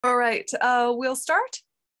All right, we'll start.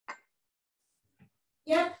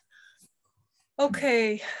 Yep.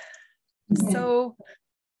 Okay, so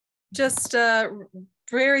just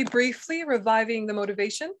very briefly reviving the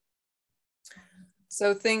motivation.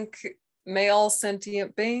 So think, may all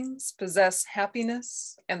sentient beings possess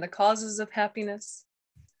happiness and the causes of happiness.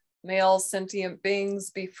 May all sentient beings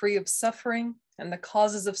be free of suffering and the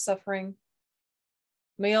causes of suffering.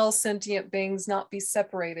 May all sentient beings not be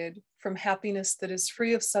separated from happiness that is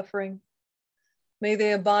free of suffering. May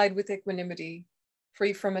they abide with equanimity,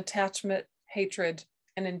 free from attachment, hatred,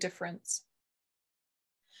 and indifference.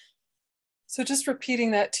 So just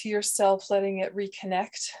repeating that to yourself, letting it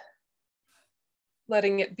reconnect,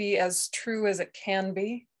 letting it be as true as it can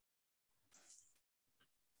be.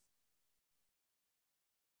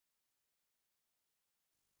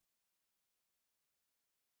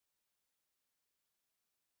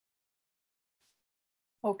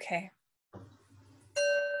 Okay.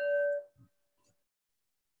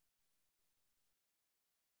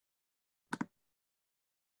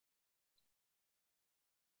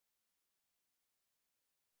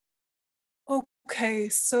 Okay,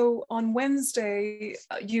 so on Wednesday,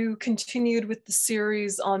 you continued with the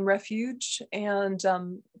series on refuge, and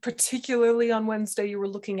particularly on Wednesday, you were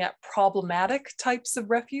looking at problematic types of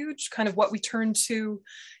refuge, kind of what we turn to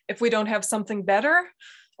if we don't have something better,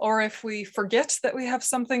 or if we forget that we have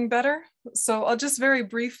something better. So I'll just very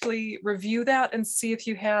briefly review that and see if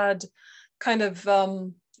you had kind of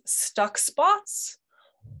stuck spots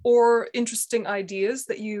or interesting ideas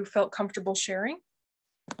that you felt comfortable sharing.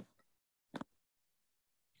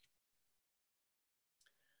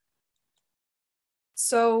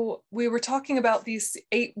 So we were talking about these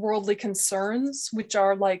 8 worldly concerns, which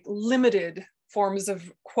are like limited forms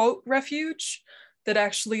of, quote, refuge that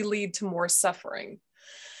actually lead to more suffering.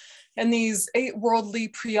 And these 8 worldly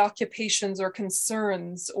preoccupations or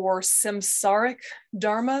concerns or samsaric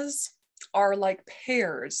dharmas are like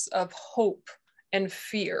pairs of hope and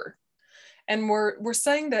fear. And we're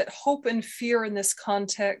saying that hope and fear in this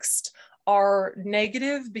context are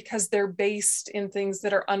negative because they're based in things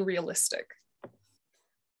that are unrealistic.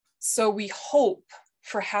 So we hope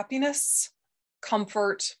for happiness,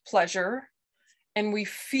 comfort, pleasure, and we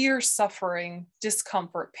fear suffering,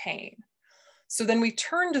 discomfort, pain. So then we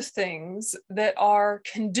turn to things that are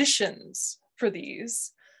conditions for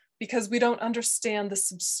these because we don't understand the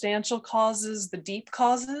substantial causes, the deep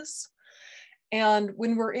causes. And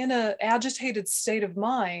when we're in an agitated state of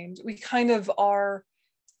mind, we kind of are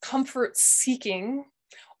comfort seeking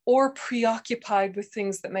or preoccupied with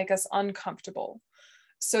things that make us uncomfortable.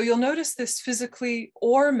 So you'll notice this physically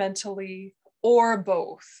or mentally or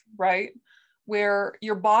both, right? Where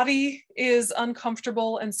your body is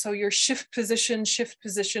uncomfortable and so you're shift position, shift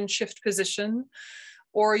position, shift position,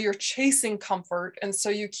 or you're chasing comfort and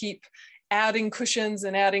so you keep adding cushions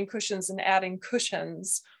and adding cushions and adding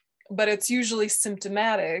cushions, but it's usually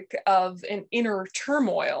symptomatic of an inner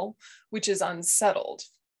turmoil, which is unsettled.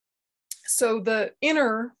 So the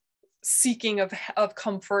inner seeking of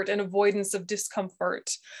comfort and avoidance of discomfort,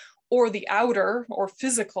 or the outer or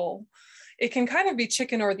physical, it can kind of be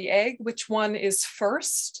chicken or the egg, which one is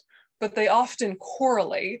first, but they often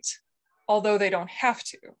correlate, although they don't have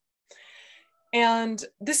to. And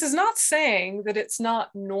this is not saying that it's not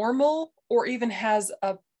normal or even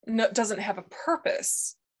doesn't have a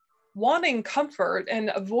purpose. Wanting comfort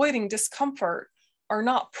and avoiding discomfort are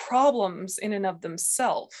not problems in and of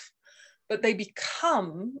themselves, but they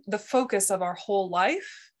become the focus of our whole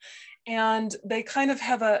life. And they kind of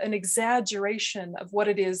have an exaggeration of what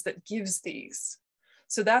it is that gives these.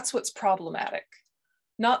 So that's what's problematic.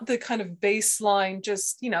 Not the kind of baseline,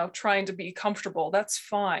 just, trying to be comfortable. That's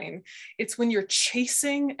fine. It's when you're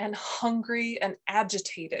chasing and hungry and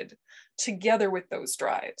agitated together with those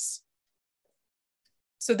drives.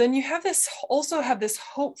 So then you also have this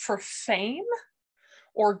hope for fame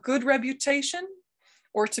or good reputation,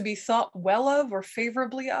 or to be thought well of or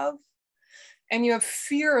favorably of. And you have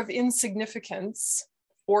fear of insignificance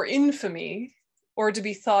or infamy, or to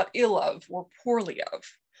be thought ill of or poorly of.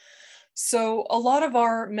 So a lot of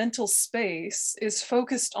our mental space is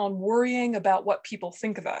focused on worrying about what people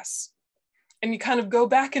think of us. And you kind of go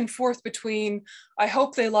back and forth between, I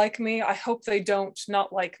hope they like me, I hope they don't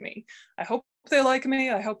not like me. I hope they like me,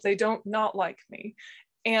 I hope they don't not like me.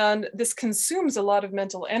 And this consumes a lot of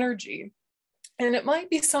mental energy. And it might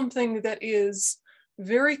be something that is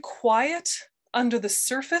very quiet under the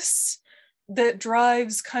surface that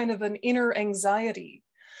drives kind of an inner anxiety,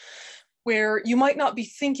 where you might not be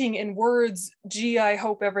thinking in words, gee, I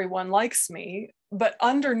hope everyone likes me, but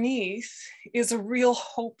underneath is a real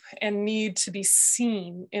hope and need to be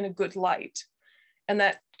seen in a good light. And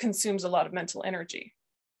that consumes a lot of mental energy.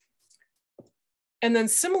 And then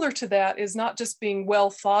similar to that is not just being well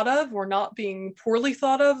thought of or not being poorly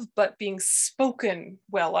thought of, but being spoken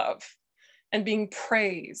well of and being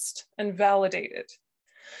praised and validated.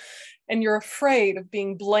 And you're afraid of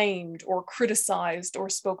being blamed or criticized or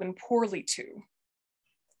spoken poorly to.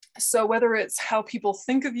 So whether it's how people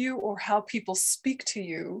think of you or how people speak to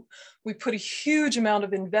you, we put a huge amount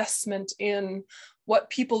of investment in what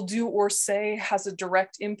people do or say has a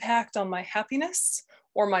direct impact on my happiness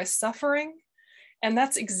or my suffering. And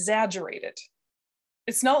that's exaggerated.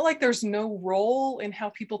 It's not like there's no role in how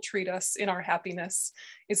people treat us in our happiness.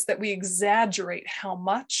 It's that we exaggerate how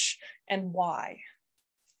much and why.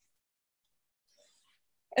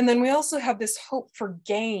 And then we also have this hope for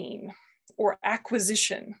gain or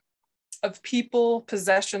acquisition of people,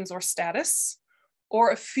 possessions, or status,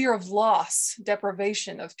 or a fear of loss,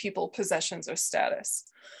 deprivation of people, possessions, or status.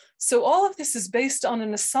 So all of this is based on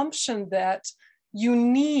an assumption that you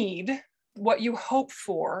need what you hope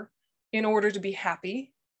for in order to be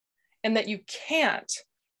happy, and that you can't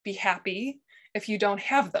be happy if you don't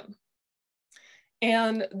have them.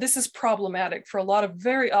 And this is problematic for a lot of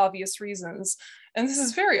very obvious reasons. And this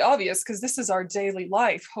is very obvious because this is our daily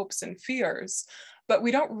life, hopes and fears, but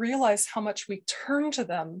we don't realize how much we turn to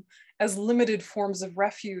them as limited forms of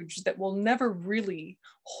refuge that will never really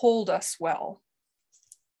hold us well.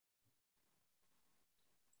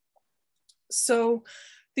 So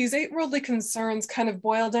these 8 worldly concerns kind of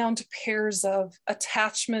boil down to pairs of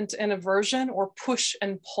attachment and aversion, or push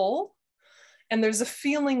and pull. And there's a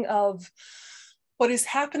feeling of what is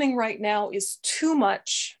happening right now is too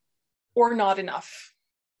much or not enough.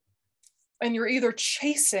 And you're either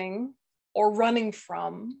chasing or running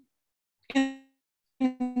from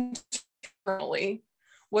internally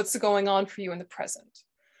what's going on for you in the present.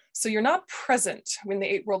 So you're not present when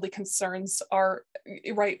the 8 worldly concerns are,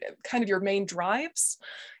 right, kind of your main drives.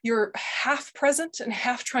 You're half present and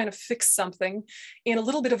half trying to fix something in a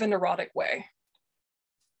little bit of a neurotic way.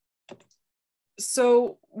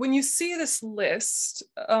 So when you see this list,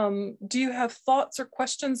 do you have thoughts or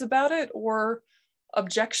questions about it, or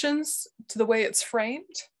objections to the way it's framed?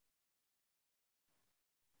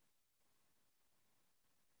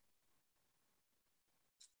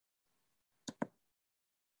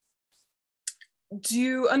 Do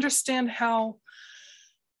you understand how,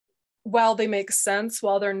 while they make sense,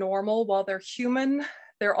 while they're normal, while they're human,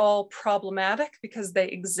 they're all problematic because they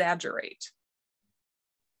exaggerate?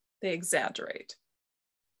 They exaggerate.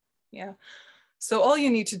 Yeah. So all you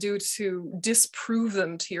need to do to disprove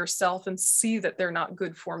them to yourself and see that they're not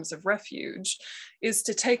good forms of refuge is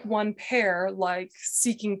to take one pair, like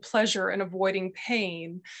seeking pleasure and avoiding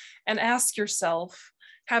pain, and ask yourself,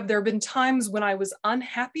 have there been times when I was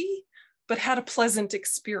unhappy but had a pleasant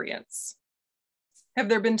experience? Have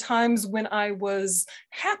there been times when I was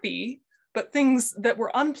happy but things that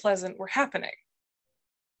were unpleasant were happening?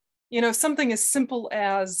 You know, something as simple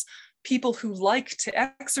as people who like to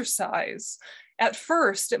exercise. At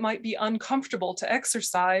first, it might be uncomfortable to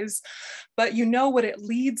exercise, but you know what it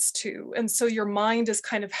leads to. And so your mind is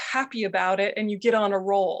kind of happy about it and you get on a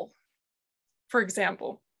roll, for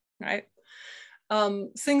example, right?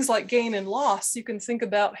 Things like gain and loss, you can think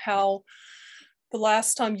about how the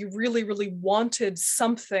last time you really, really wanted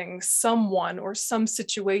something, someone, or some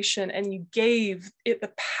situation, and you gave it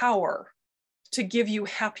the power to give you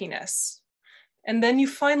happiness. And then you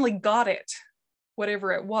finally got it,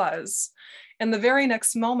 whatever it was. And the very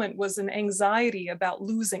next moment was an anxiety about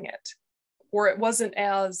losing it, or it wasn't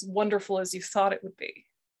as wonderful as you thought it would be.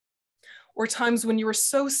 Or times when you were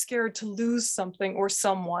so scared to lose something or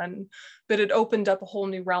someone, but it opened up a whole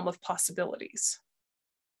new realm of possibilities.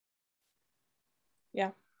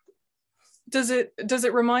 Yeah. Does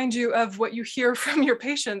it remind you of what you hear from your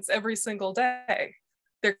patients every single day?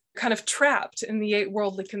 They're kind of trapped in the 8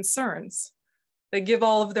 worldly concerns. They give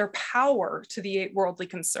all of their power to the 8 worldly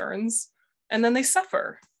concerns, and then they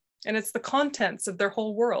suffer. And it's the contents of their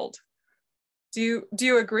whole world. Do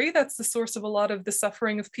you agree that's the source of a lot of the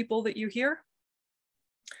suffering of people that you hear?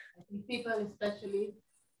 I think people especially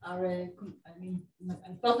are, I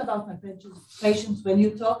thought about my patients when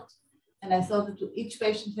you talked, and I thought that each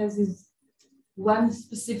patient has his one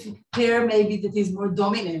specific pair maybe that is more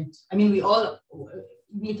dominant. I mean, we all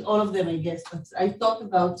meet all of them, I guess, but I thought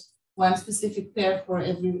about one specific pair for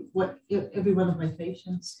every one of my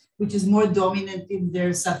patients, which is more dominant in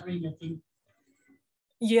their suffering, I think.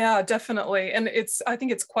 Yeah, definitely. And I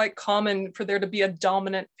think it's quite common for there to be a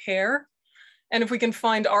dominant pair. And if we can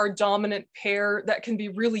find our dominant pair, that can be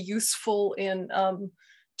really useful in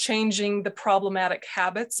changing the problematic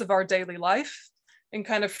habits of our daily life and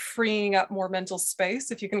kind of freeing up more mental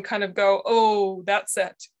space. If you can kind of go, oh, that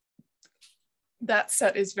set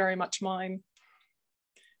is very much mine.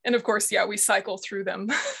 And of course, yeah, we cycle through them,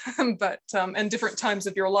 but and different times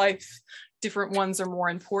of your life, different ones are more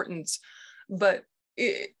important. But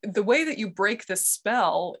the way that you break this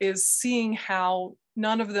spell is seeing how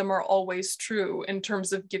none of them are always true in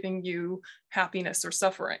terms of giving you happiness or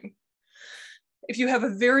suffering. If you have a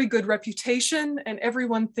very good reputation and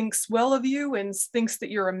everyone thinks well of you and thinks that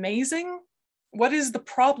you're amazing, what is the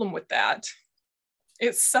problem with that?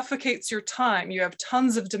 It suffocates your time. You have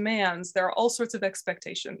tons of demands. There are all sorts of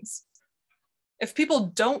expectations. If people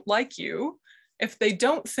don't like you, if they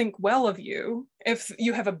don't think well of you, if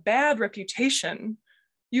you have a bad reputation,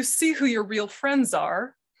 you see who your real friends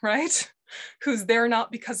are, right? Who's there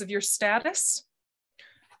not because of your status.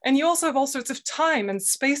 And you also have all sorts of time and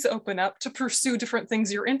space open up to pursue different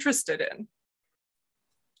things you're interested in.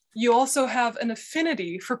 You also have an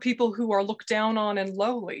affinity for people who are looked down on and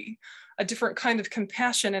lowly. A different kind of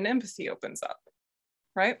compassion and empathy opens up,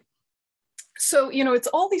 right? So, you know, it's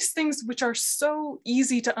all these things which are so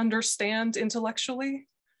easy to understand intellectually.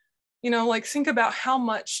 You know, like think about how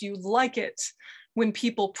much you like it when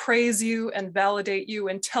people praise you and validate you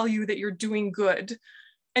and tell you that you're doing good.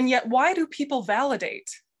 And yet, why do people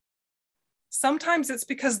validate? Sometimes it's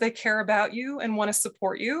because they care about you and want to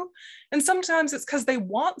support you. And sometimes it's because they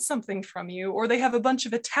want something from you or they have a bunch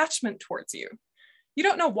of attachment towards you. You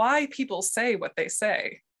don't know why people say what they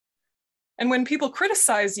say. And when people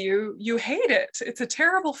criticize you, you hate it. It's a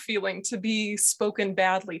terrible feeling to be spoken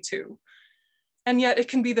badly to. And yet it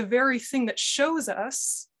can be the very thing that shows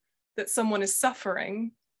us that someone is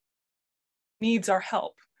suffering, needs our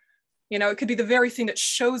help. You know, it could be the very thing that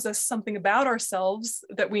shows us something about ourselves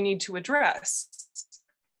that we need to address.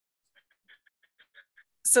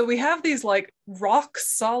 So we have these like rock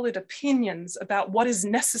solid opinions about what is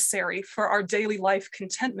necessary for our daily life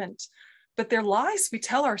contentment, but they're lies we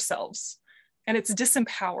tell ourselves, and it's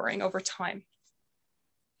disempowering over time.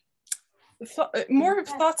 More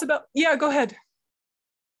thoughts about, yeah, go ahead.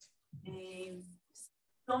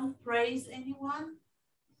 Don't praise anyone.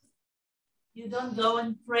 You don't go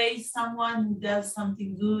and praise someone who does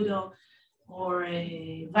something good or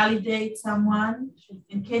validate someone.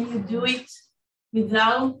 And can you do it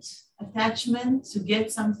without attachment to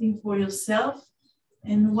get something for yourself?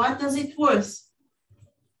 And what does it worth?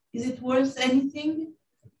 Is it worth anything?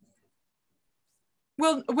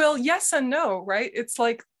 Well, yes and no, right? It's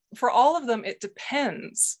like for all of them, it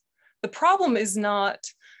depends. The problem is not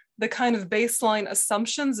the kind of baseline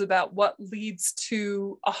assumptions about what leads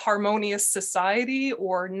to a harmonious society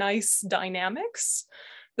or nice dynamics.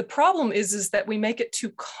 The problem is that we make it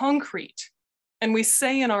too concrete and we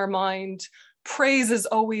say in our mind, praise is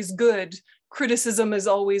always good, criticism is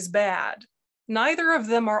always bad. Neither of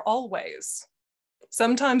them are always.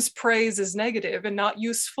 Sometimes praise is negative and not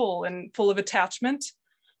useful and full of attachment.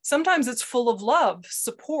 Sometimes it's full of love,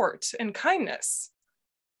 support, and kindness.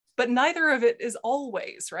 But neither of it is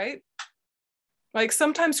always, right? Like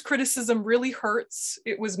sometimes criticism really hurts.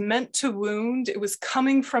 It was meant to wound. It was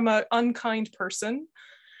coming from an unkind person.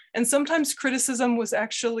 And sometimes criticism was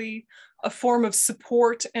actually a form of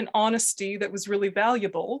support and honesty that was really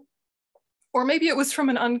valuable. Or maybe it was from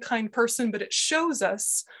an unkind person, but it shows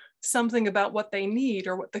us something about what they need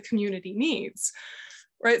or what the community needs,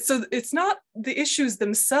 right? So it's not the issues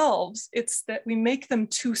themselves, it's that we make them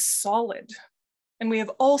too solid. And we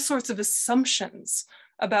have all sorts of assumptions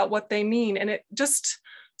about what they mean. And it just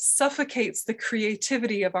suffocates the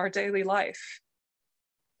creativity of our daily life.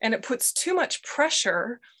 And it puts too much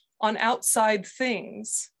pressure on outside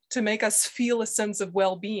things to make us feel a sense of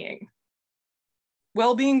well-being.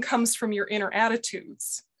 Well-being comes from your inner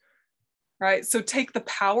attitudes, right? So take the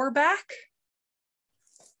power back.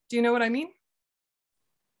 Do you know what I mean?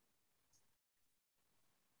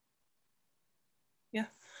 Yeah.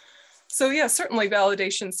 So yeah, certainly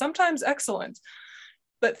validation, sometimes excellent,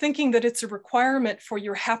 but thinking that it's a requirement for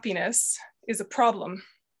your happiness is a problem.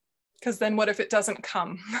 Because then what if it doesn't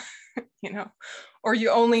come, you know? Or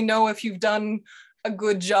you only know if you've done a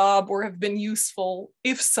good job or have been useful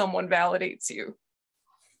if someone validates you.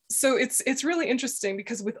 So it's really interesting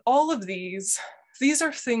because with all of these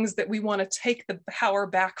are things that we want to take the power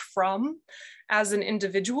back from as an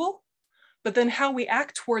individual, but then how we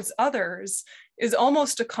act towards others is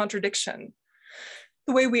almost a contradiction.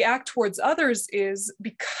 The way we act towards others is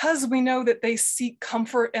because we know that they seek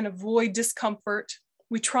comfort and avoid discomfort,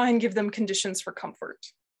 we try and give them conditions for comfort.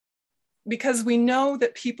 Because we know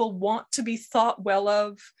that people want to be thought well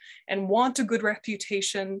of and want a good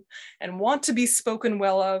reputation and want to be spoken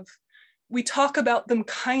well of, we talk about them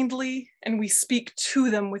kindly and we speak to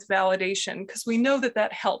them with validation because we know that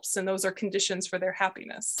that helps and those are conditions for their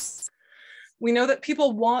happiness. We know that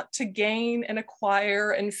people want to gain and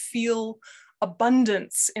acquire and feel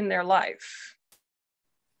abundance in their life.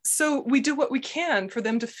 So we do what we can for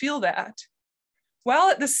them to feel that, while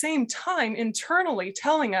at the same time internally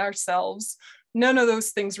telling ourselves, none of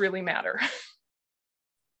those things really matter,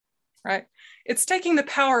 right? It's taking the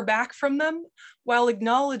power back from them while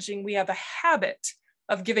acknowledging we have a habit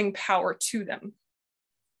of giving power to them.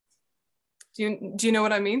 Do you know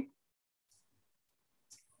what I mean?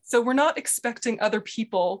 So we're not expecting other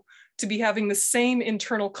people to be having the same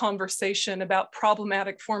internal conversation about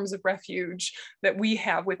problematic forms of refuge that we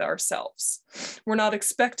have with ourselves. We're not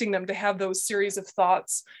expecting them to have those series of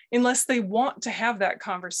thoughts unless they want to have that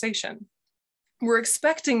conversation. We're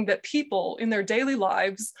expecting that people in their daily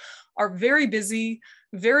lives are very busy,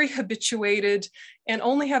 very habituated, and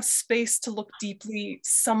only have space to look deeply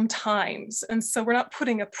sometimes. And so we're not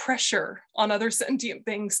putting a pressure on other sentient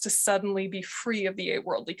beings to suddenly be free of the eight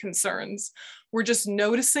worldly concerns. We're just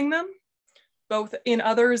noticing them, both in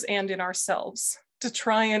others and in ourselves, to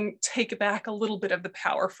try and take back a little bit of the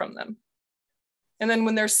power from them. And then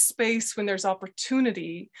when there's space, when there's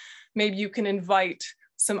opportunity, maybe you can invite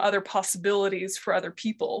some other possibilities for other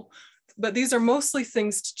people. But these are mostly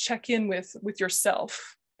things to check in with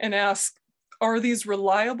yourself and ask, are these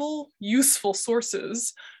reliable, useful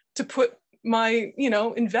sources to put my,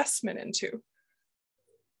 investment into?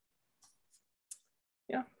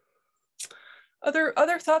 Yeah.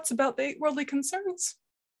 Other thoughts about the eight worldly concerns?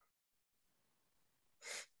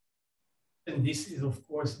 And this is, of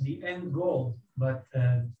course, the end goal. But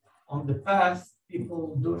on the path,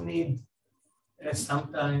 people do need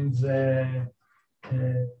sometimes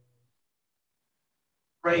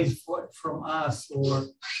praise from us or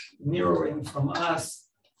mirroring from us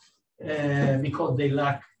because they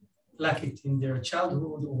lack it in their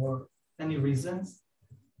childhood or any reasons.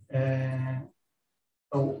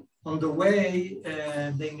 So on the way,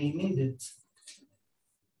 they may need it.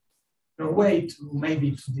 A way to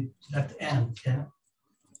maybe to that end, yeah.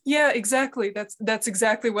 Yeah, exactly. That's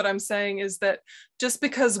exactly what I'm saying, is that just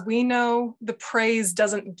because we know the praise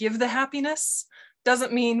doesn't give the happiness,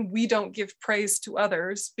 doesn't mean we don't give praise to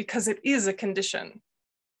others, because it is a condition.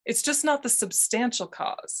 It's just not the substantial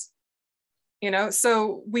cause.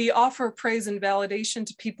 So we offer praise and validation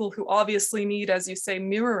to people who obviously need, as you say,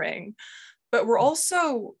 mirroring, but we're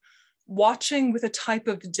also watching with a type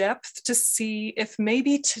of depth to see if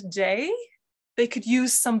maybe today they could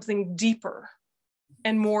use something deeper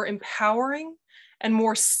and more empowering and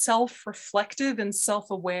more self-reflective and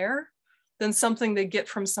self-aware than something they get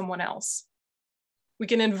from someone else. We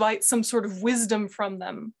can invite some sort of wisdom from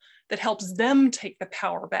them that helps them take the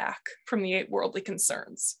power back from the eight worldly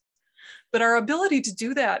concerns. But our ability to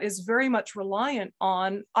do that is very much reliant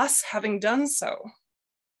on us having done so.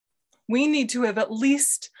 We need to have at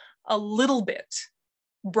least a little bit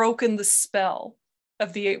broken the spell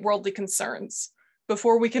of the eight worldly concerns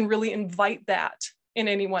before we can really invite that in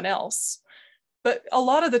anyone else. But a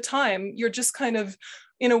lot of the time, you're just kind of,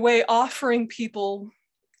 in a way, offering people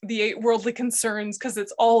the eight worldly concerns because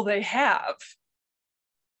it's all they have.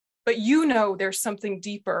 But there's something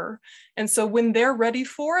deeper. And so when they're ready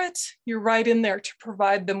for it, you're right in there to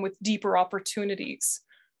provide them with deeper opportunities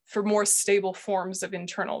for more stable forms of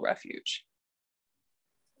internal refuge.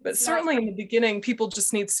 But certainly in the beginning, people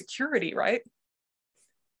just need security, right?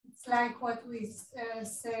 It's like what we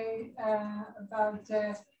say about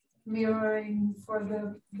mirroring for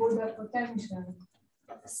the Buddha potential.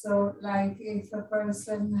 So like if a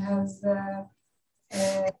person has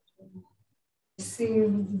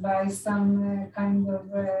received by some kind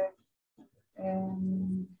of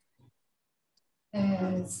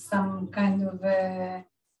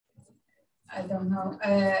I don't know,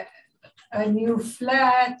 a new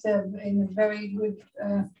flat in a very good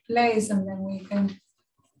place, and then we can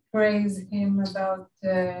praise him about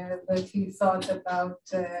that he thought about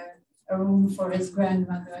a room for his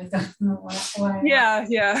grandmother. I don't know why.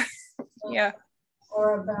 Yeah.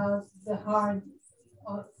 Or about the hard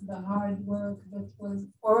work that was,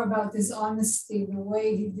 or about his honesty, the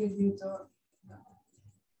way he did it, or.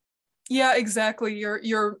 Yeah, exactly.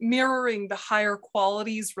 You're mirroring the higher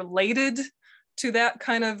qualities related to that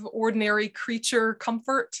kind of ordinary creature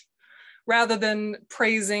comfort, rather than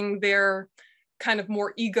praising their kind of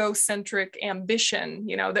more egocentric ambition,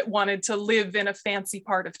 that wanted to live in a fancy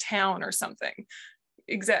part of town or something.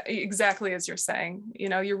 Exactly as you're saying,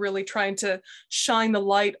 you're really trying to shine the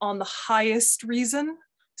light on the highest reason,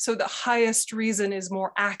 so the highest reason is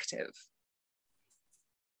more active.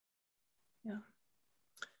 Yeah.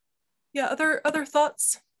 Yeah, other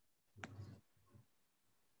thoughts?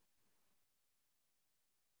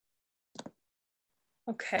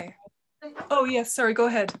 Okay. Oh, yes, sorry, go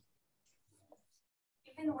ahead.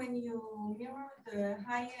 Even when you mirror the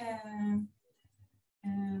high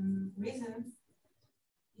reasons,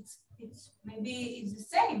 it's maybe it's the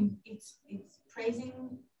same. It's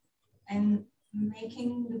praising and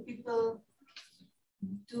making the people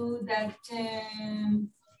do that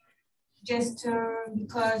gesture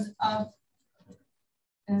because of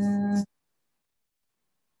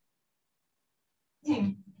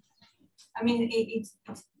thing. I mean, it's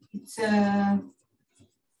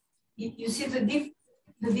you see the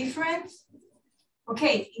difference.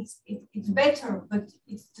 Okay, it's better, but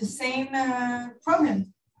it's the same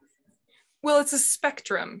problem. Well, it's a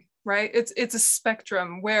spectrum, right? It's a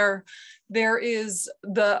spectrum where there is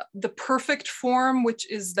the perfect form, which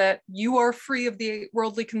is that you are free of the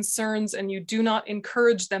worldly concerns and you do not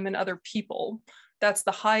encourage them in other people. That's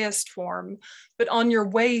the highest form. But on your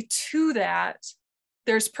way to that,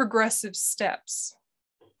 there's progressive steps.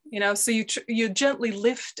 You know, so you gently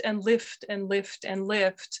lift and lift and lift and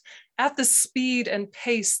lift at the speed and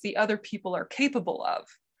pace the other people are capable of,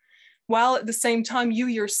 while at the same time you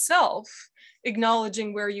yourself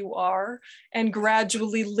acknowledging where you are and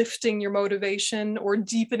gradually lifting your motivation or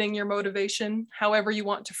deepening your motivation, however you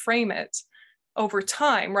want to frame it, over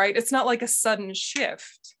time, right? It's not like a sudden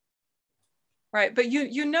shift, right? But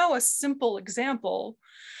you know a simple example.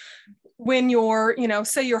 When you're, you know,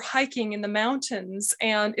 say you're hiking in the mountains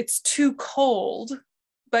and it's too cold,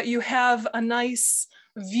 but you have a nice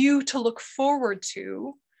view to look forward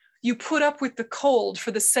to, you put up with the cold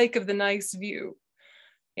for the sake of the nice view.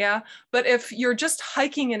 Yeah. But if you're just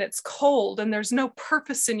hiking and it's cold and there's no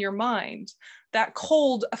purpose in your mind, that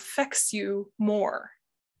cold affects you more.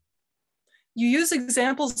 You use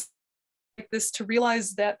examples like this to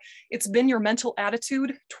realize that it's been your mental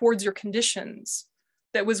attitude towards your conditions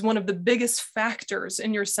that was one of the biggest factors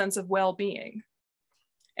in your sense of well-being.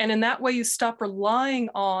 And in that way, you stop relying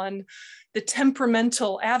on the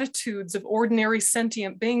temperamental attitudes of ordinary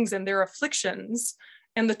sentient beings and their afflictions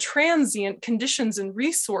and the transient conditions and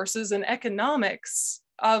resources and economics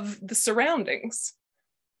of the surroundings.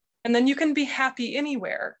 And then you can be happy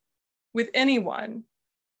anywhere with anyone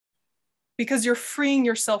because you're freeing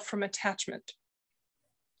yourself from attachment.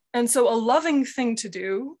 And so a loving thing to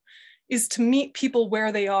do is to meet people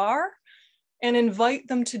where they are and invite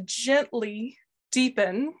them to gently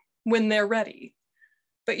deepen when they're ready.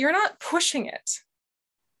 But you're not pushing it.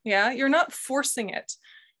 Yeah, you're not forcing it.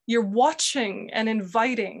 You're watching and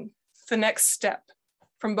inviting the next step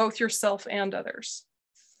from both yourself and others.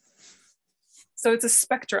 So it's a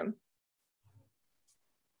spectrum,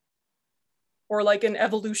 or like an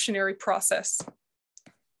evolutionary process.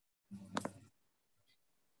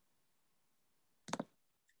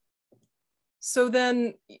 So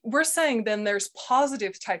then we're saying then there's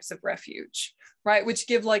positive types of refuge, right? Which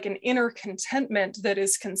give like an inner contentment that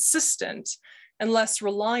is consistent and less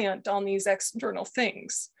reliant on these external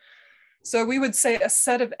things. So we would say a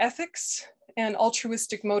set of ethics and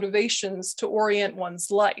altruistic motivations to orient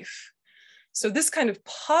one's life. So this kind of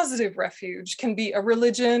positive refuge can be a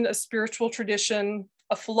religion, a spiritual tradition,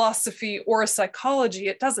 a philosophy, or a psychology.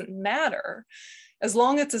 It doesn't matter, as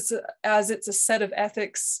long as it's a set of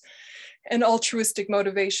ethics and altruistic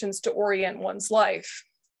motivations to orient one's life.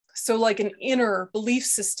 So like an inner belief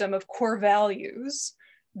system of core values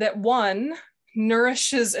that one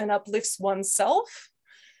nourishes and uplifts oneself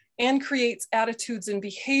and creates attitudes and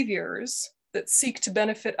behaviors that seek to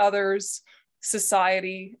benefit others,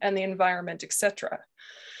 society, and the environment, etc.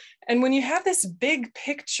 And when you have this big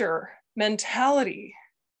picture mentality,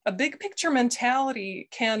 a big picture mentality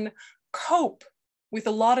can cope with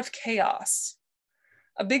a lot of chaos.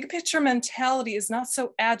 A big picture mentality is not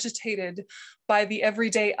so agitated by the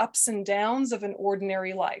everyday ups and downs of an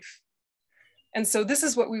ordinary life. And so this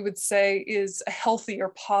is what we would say is a healthy or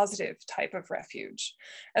positive type of refuge,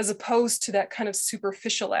 as opposed to that kind of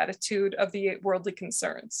superficial attitude of the worldly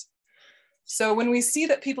concerns. So when we see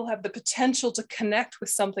that people have the potential to connect with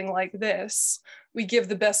something like this, we give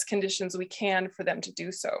the best conditions we can for them to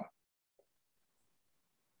do so.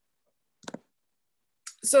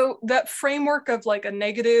 So that framework of like a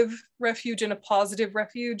negative refuge and a positive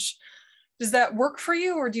refuge, does that work for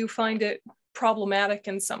you, or do you find it problematic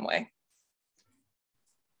in some way?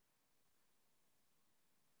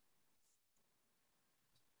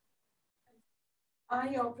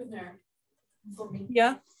 Eye-opener for me.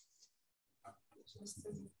 Yeah.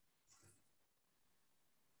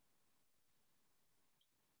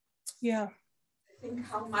 Yeah. I think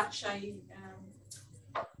how much I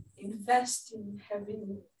invest in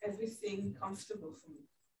having everything comfortable for me.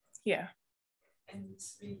 Yeah. And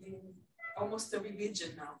it's really almost a religion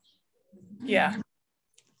now. Yeah.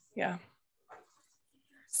 Yeah.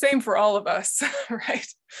 Same for all of us, right?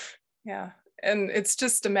 Yeah. And it's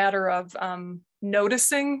just a matter of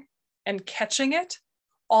noticing and catching it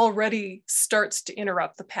already starts to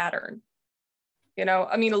interrupt the pattern. You know,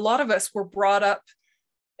 I mean, a lot of us were brought up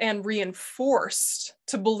and reinforced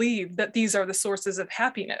to believe that these are the sources of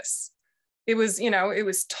happiness. It was, you know, it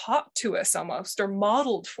was taught to us almost, or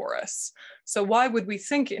modeled for us. So why would we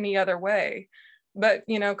think any other way? But,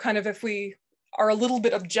 you know, kind of if we are a little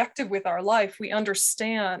bit objective with our life, we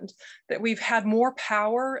understand that we've had more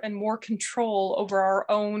power and more control over our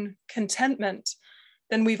own contentment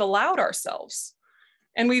than we've allowed ourselves.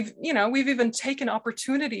 And we've, you know, we've even taken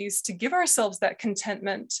opportunities to give ourselves that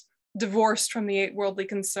contentment, divorced from the 8 worldly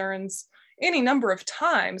concerns, any number of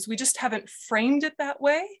times. We just haven't framed it that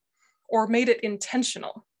way or made it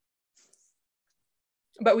intentional.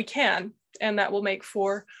 But we can, and that will make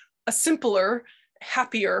for a simpler,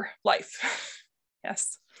 happier life.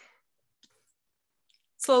 Yes.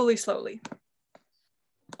 Slowly. So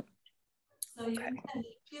you can, if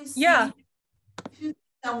you see, Yeah. if you see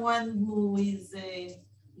someone who is a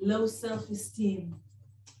low self-esteem,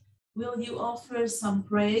 will you offer some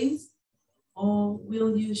praise or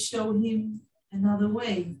will you show him another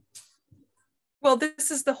way? Well,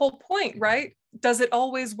 this is the whole point, right? Does it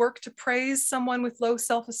always work to praise someone with low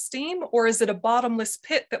self-esteem, or is it a bottomless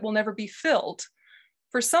pit that will never be filled?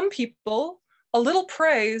 For some people, a little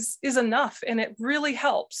praise is enough and it really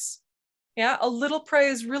helps. Yeah, a little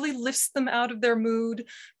praise really lifts them out of their mood,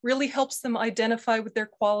 really helps them identify with their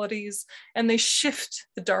qualities, and they shift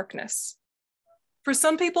the darkness. For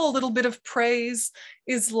some people, a little bit of praise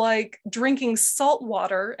is like drinking salt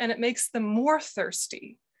water and it makes them more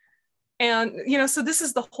thirsty. And, you know, so this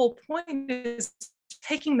is the whole point, is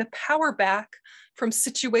taking the power back from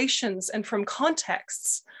situations and from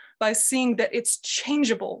contexts by seeing that it's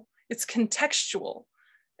changeable, it's contextual.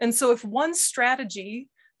 And so if one strategy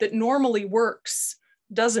that normally works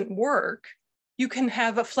doesn't work, you can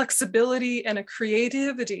have a flexibility and a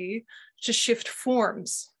creativity to shift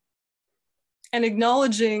forms. And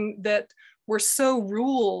acknowledging that we're so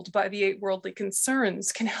ruled by the 8 worldly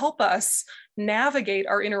concerns can help us navigate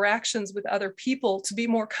our interactions with other people to be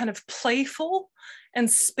more kind of playful and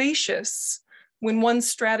spacious when one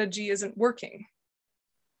strategy isn't working.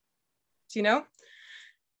 Do you know?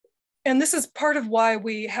 And this is part of why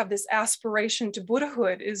we have this aspiration to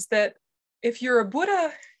Buddhahood, is that if you're a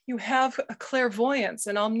Buddha, you have a clairvoyance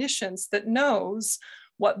and omniscience that knows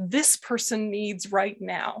what this person needs right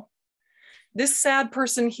now. This sad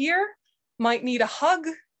person here might need a hug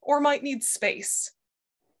or might need space.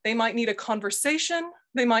 They might need a conversation.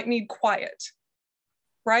 They might need quiet,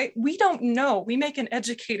 right? We don't know. We make an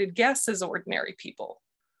educated guess as ordinary people,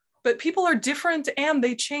 but people are different and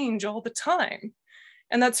they change all the time.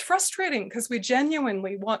 And that's frustrating because we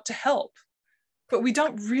genuinely want to help, but we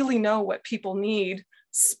don't really know what people need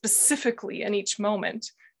specifically in each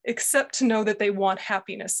moment, except to know that they want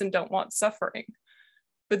happiness and don't want suffering.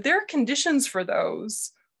 But their conditions for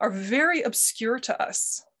those are very obscure to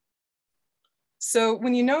us. So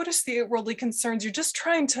when you notice the 8 worldly concerns, you're just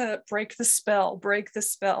trying to break the spell, break the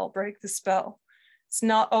spell, break the spell. It's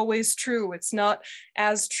not always true. It's not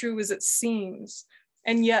as true as it seems.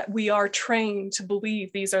 And yet we are trained to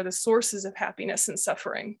believe these are the sources of happiness and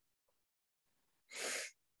suffering.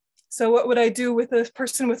 So what would I do with a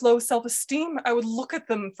person with low self-esteem? I would look at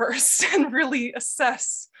them first and really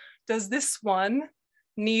assess, does this one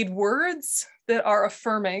need words that are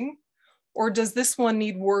affirming, or does this one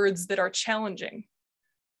need words that are challenging?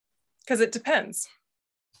 Because it depends.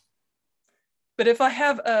 But if I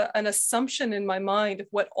have an assumption in my mind of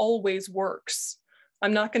what always works,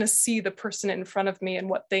 I'm not going to see the person in front of me and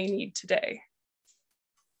what they need today.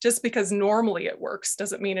 Just because normally it works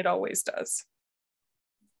doesn't mean it always does.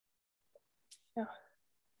 Yeah.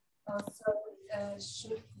 Also,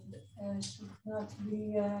 should not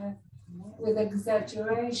be with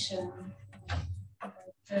exaggeration,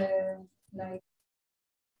 but, like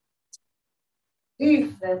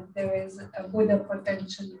believe that there is a Buddha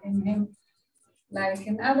potential in him, like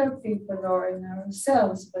in other people or in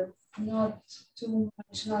ourselves, but not too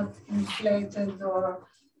much, not inflated or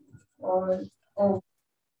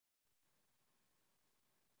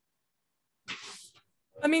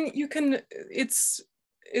I mean, you can, it's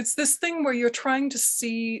this thing where you're trying to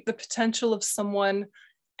see the potential of someone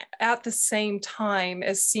at the same time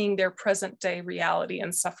as seeing their present day reality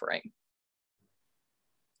and suffering.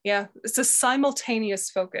 Yeah, it's a simultaneous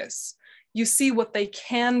focus. You see what they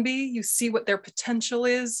can be, you see what their potential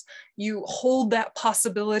is, you hold that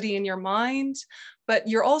possibility in your mind, but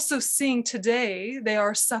you're also seeing today they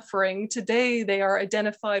are suffering, today they are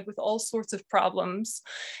identified with all sorts of problems.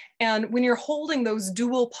 And when you're holding those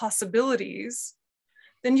dual possibilities,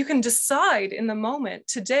 then you can decide in the moment,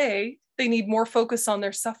 today they need more focus on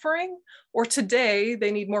their suffering, or today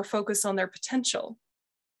they need more focus on their potential.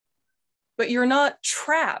 But you're not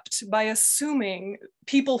trapped by assuming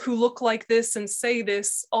people who look like this and say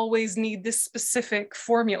this always need this specific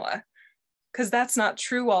formula, because that's not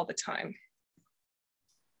true all the time.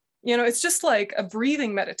 You know, it's just like a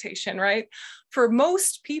breathing meditation, right? For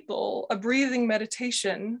most people, a breathing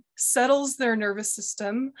meditation settles their nervous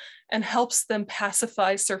system and helps them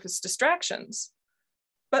pacify surface distractions.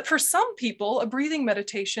 But for some people, a breathing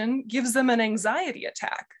meditation gives them an anxiety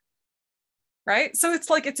attack, right? So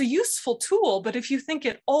it's like, it's a useful tool, but if you think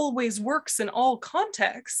it always works in all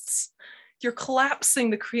contexts, you're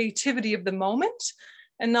collapsing the creativity of the moment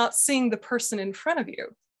and not seeing the person in front of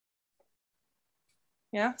you.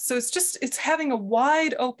 Yeah, so it's having a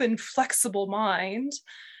wide open, flexible mind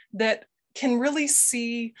that can really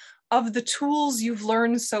see, of the tools you've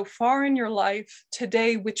learned so far in your life,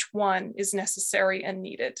 today, which one is necessary and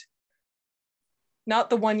needed, not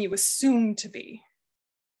the one you assume to be.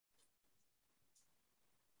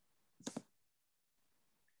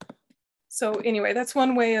 So anyway, that's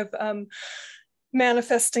one way of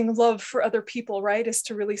manifesting love for other people, right? Is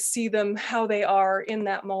to really see them how they are in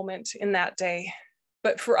that moment, in that day.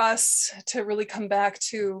 But for us to really come back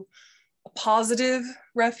to a positive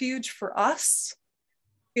refuge for us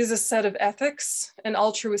is a set of ethics and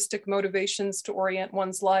altruistic motivations to orient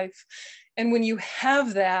one's life. And when you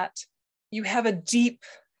have that, you have a deep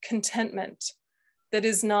contentment that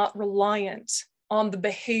is not reliant on the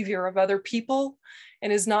behavior of other people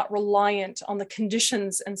and is not reliant on the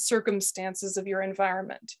conditions and circumstances of your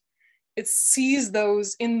environment. It sees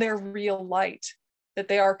those in their real light, that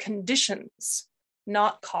they are conditions,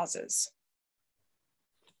 not causes.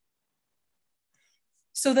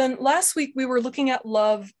 So then last week we were looking at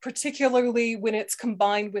love, particularly when it's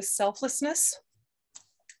combined with selflessness.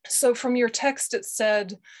 So from your text, it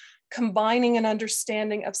said, combining an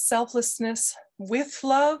understanding of selflessness with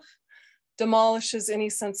love demolishes any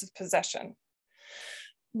sense of possession.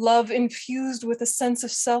 Love infused with a sense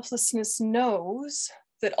of selflessness knows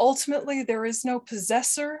that ultimately there is no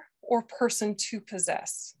possessor or person to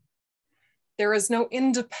possess. There is no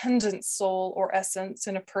independent soul or essence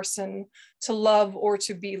in a person to love or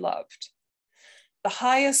to be loved. The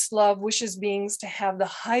highest love wishes beings to have the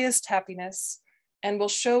highest happiness and will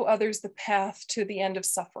show others the path to the end of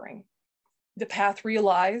suffering, the path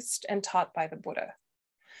realized and taught by the Buddha.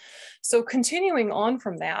 So continuing on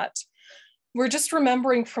from that, we're just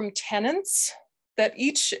remembering from tenets that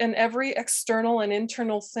each and every external and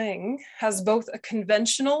internal thing has both a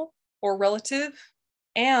conventional or relative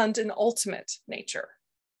and an ultimate nature,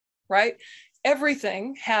 right?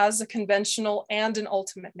 Everything has a conventional and an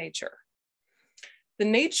ultimate nature. The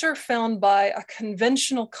nature found by a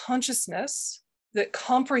conventional consciousness that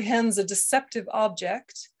comprehends a deceptive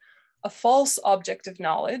object, a false object of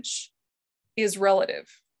knowledge, is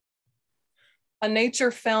relative. A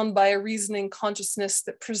nature found by a reasoning consciousness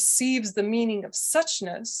that perceives the meaning of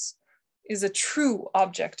suchness is a true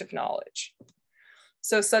object of knowledge.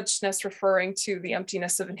 So suchness referring to the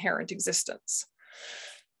emptiness of inherent existence.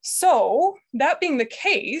 So that being the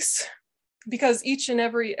case, because each and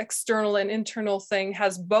every external and internal thing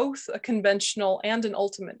has both a conventional and an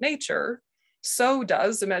ultimate nature, so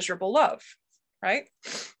does immeasurable love, right?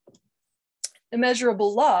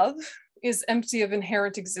 Immeasurable love is empty of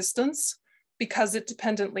inherent existence because it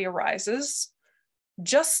dependently arises,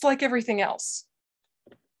 just like everything else.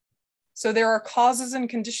 So there are causes and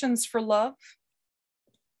conditions for love.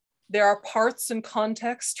 There are parts and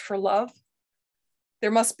context for love.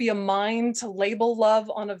 There must be a mind to label love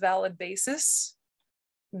on a valid basis.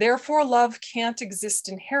 Therefore, love can't exist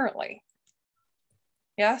inherently.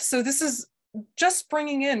 Yeah, so this is just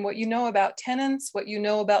bringing in what you know about tenets, what you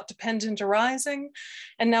know about dependent arising,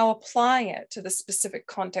 and now applying it to the specific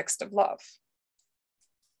context of love.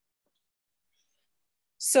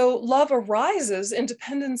 So love arises in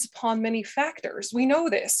dependence upon many factors. We know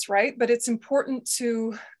this, right? But it's important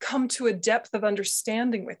to come to a depth of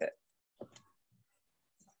understanding with it.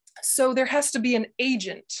 So there has to be an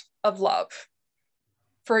agent of love.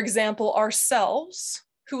 For example, ourselves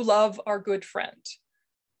who love our good friend.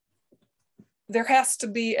 There has to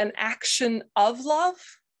be an action of love.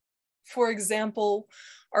 For example,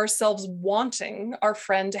 ourselves wanting our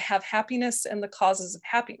friend to have happiness and the causes of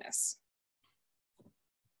happiness.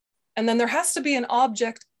 And then there has to be an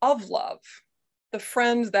object of love, the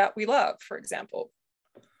friend that we love, for example.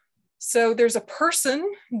 So there's a person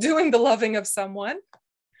doing the loving of someone,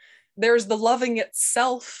 there's the loving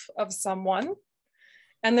itself of someone,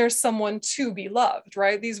 and there's someone to be loved,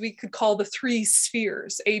 right? These we could call the three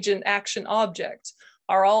spheres: agent, action, object,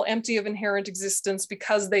 are all empty of inherent existence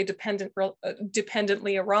because they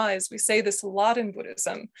dependently arise. We say this a lot in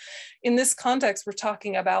Buddhism. In this context, we're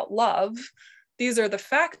talking about love. These are the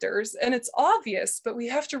factors, and it's obvious, but we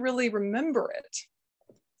have to really remember it.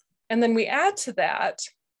 And then we add to that,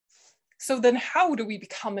 so then how do we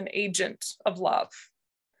become an agent of love?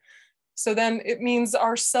 So then it means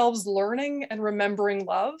ourselves learning and remembering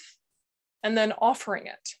love and then offering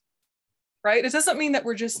it, right? It doesn't mean that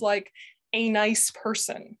we're just like a nice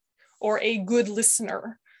person or a good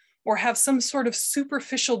listener or have some sort of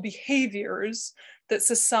superficial behaviors that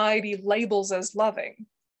society labels as loving.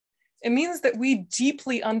 It means that we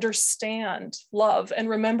deeply understand love and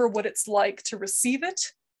remember what it's like to receive it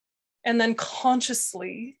and then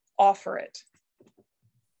consciously offer it.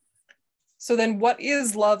 So then what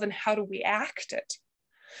is love and how do we act it?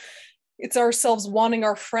 It's ourselves wanting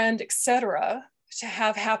our friend, etc., to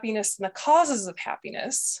have happiness and the causes of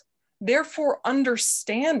happiness, therefore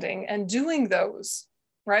understanding and doing those,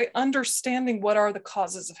 right? Understanding what are the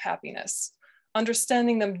causes of happiness,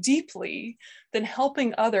 understanding them deeply, then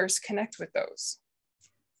helping others connect with those.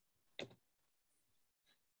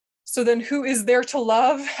 So then who is there to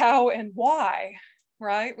love, how, and why,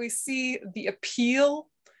 right? We see the appeal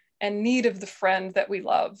and need of the friend that we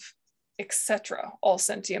love, etc., all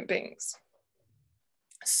sentient beings.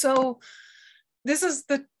 So this is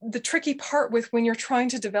the tricky part with when you're trying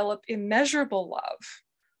to develop immeasurable love.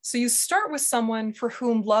 So you start with someone for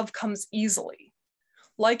whom love comes easily,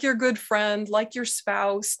 like your good friend, like your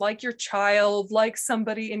spouse, like your child, like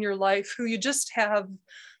somebody in your life who you just have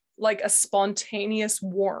like a spontaneous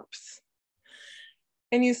warmth.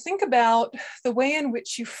 And you think about the way in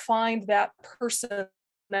which you find that person,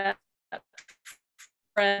 that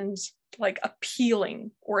friend, like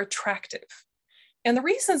appealing or attractive. And the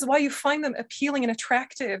reasons why you find them appealing and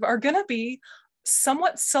attractive are going to be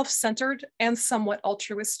somewhat self-centered and somewhat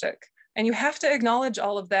altruistic. And you have to acknowledge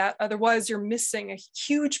all of that, otherwise you're missing a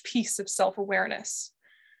huge piece of self-awareness.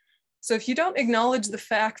 So if you don't acknowledge the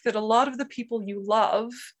fact that a lot of the people you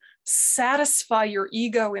love satisfy your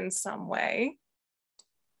ego in some way,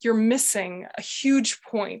 you're missing a huge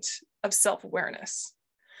point of self-awareness.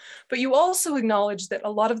 But you also acknowledge that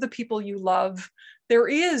a lot of the people you love, there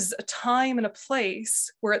is a time and a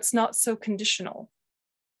place where it's not so conditional.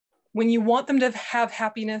 When you want them to have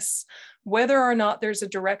happiness, whether or not there's a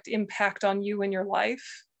direct impact on you in your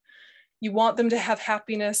life, you want them to have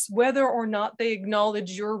happiness, whether or not they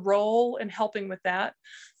acknowledge your role in helping with that.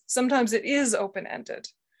 Sometimes it is open-ended.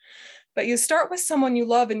 But you start with someone you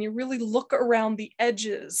love and you really look around the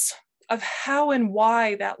edges of how and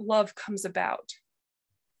why that love comes about.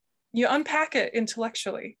 You unpack it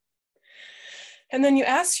intellectually. And then you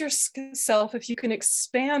ask yourself if you can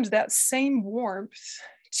expand that same warmth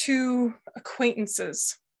to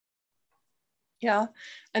acquaintances. Yeah,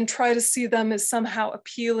 and try to see them as somehow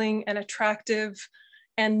appealing and attractive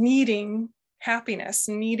and needing happiness,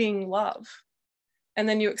 needing love. And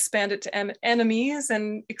then you expand it to enemies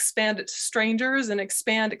and expand it to strangers and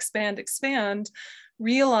expand,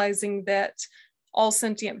 realizing that all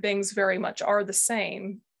sentient beings very much are the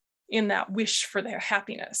same in that wish for their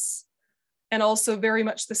happiness. And also very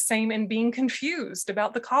much the same in being confused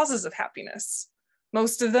about the causes of happiness.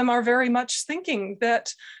 Most of them are very much thinking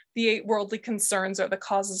that the 8 worldly concerns are the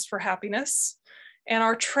causes for happiness and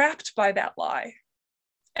are trapped by that lie.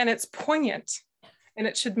 And it's poignant, and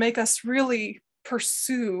it should make us really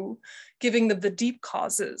pursue giving them the deep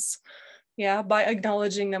causes, yeah, by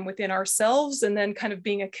acknowledging them within ourselves and then kind of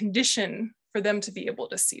being a condition for them to be able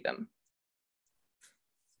to see them.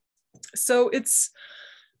 So it's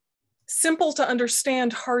simple to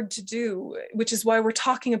understand, hard to do, which is why we're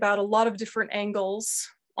talking about a lot of different angles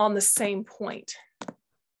on the same point.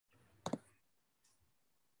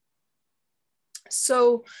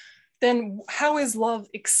 So then how is love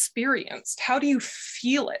experienced? How do you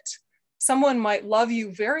feel it? Someone might love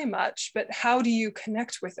you very much, but how do you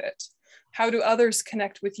connect with it? How do others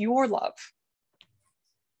connect with your love?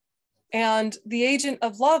 And the agent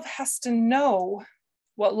of love has to know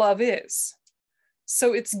what love is.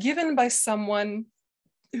 So it's given by someone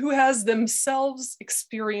who has themselves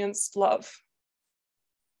experienced love.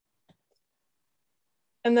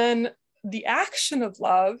 And then the action of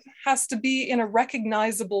love has to be in a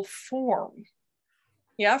recognizable form.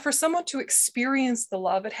 Yeah, for someone to experience the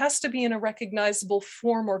love, it has to be in a recognizable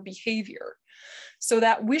form or behavior. So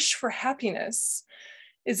that wish for happiness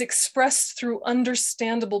is expressed through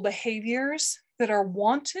understandable behaviors that are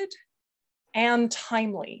wanted and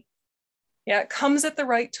timely. Yeah, it comes at the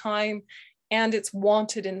right time and it's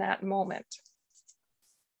wanted in that moment.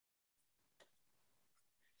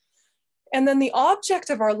 And then the object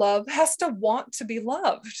of our love has to want to be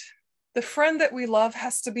loved. The friend that we love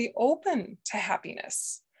has to be open to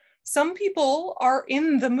happiness. Some people are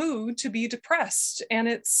in the mood to be depressed, and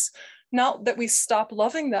it's not that we stop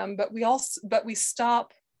loving them, but we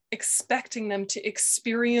stop expecting them to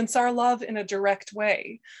experience our love in a direct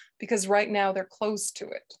way, because right now they're closed to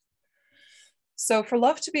it. So for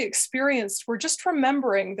love to be experienced, we're just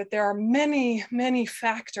remembering that there are many, many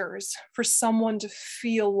factors for someone to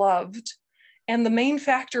feel loved. And the main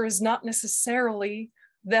factor is not necessarily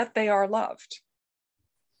that they are loved.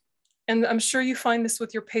 And I'm sure you find this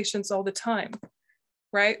with your patients all the time,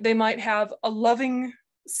 right? They might have a loving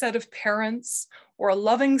set of parents or a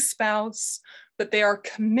loving spouse, but they are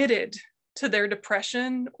committed to their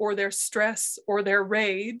depression or their stress or their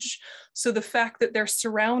rage. So the fact that they're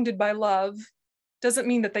surrounded by love doesn't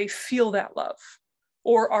mean that they feel that love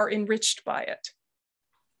or are enriched by it.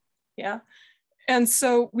 Yeah. And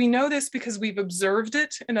so we know this because we've observed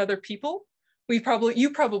it in other people. You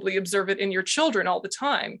probably observe it in your children all the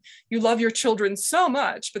time. You love your children so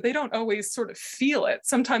much, but they don't always sort of feel it.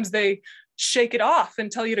 Sometimes they shake it off and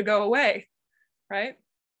tell you to go away, right?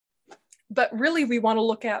 But really we want to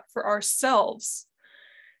look at for ourselves.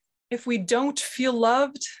 If we don't feel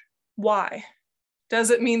loved, why? Does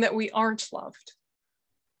it mean that we aren't loved?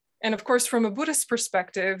 And of course, from a Buddhist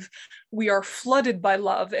perspective, we are flooded by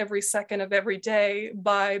love every second of every day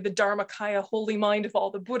by the Dharmakaya holy mind of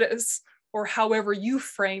all the Buddhas, or however you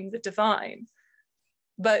frame the divine.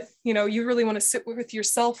 But you really want to sit with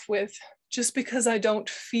yourself with, just because I don't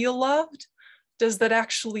feel loved, does that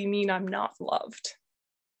actually mean I'm not loved?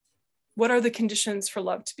 What are the conditions for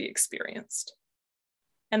love to be experienced?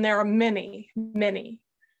 And there are many, many,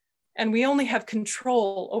 and we only have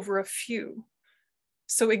control over a few.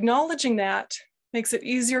 So acknowledging that makes it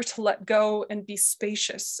easier to let go and be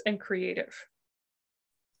spacious and creative.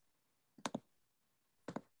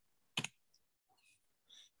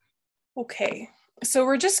 Okay, so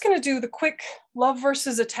we're just going to do the quick love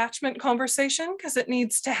versus attachment conversation because it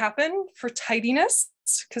needs to happen for tidiness,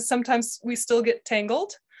 because sometimes we still get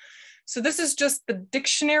tangled. So this is just the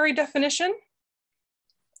dictionary definition.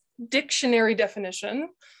 Dictionary definition: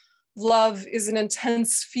 love is an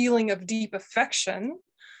intense feeling of deep affection,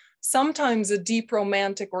 sometimes a deep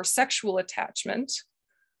romantic or sexual attachment,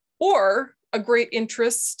 or a great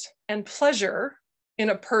interest and pleasure in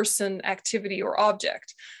a person, activity, or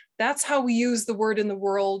object. That's how we use the word in the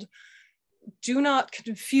world. Do not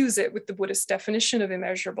confuse it with the Buddhist definition of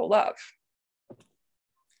immeasurable love.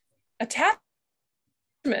 Attachment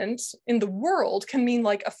in the world can mean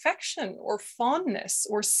like affection or fondness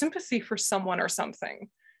or sympathy for someone or something.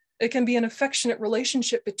 It can be an affectionate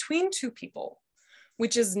relationship between two people,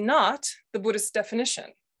 which is not the Buddhist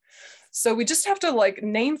definition. So we just have to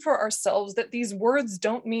name for ourselves that these words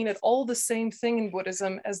don't mean at all the same thing in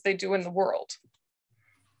Buddhism as they do in the world.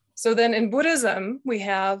 So then in Buddhism, we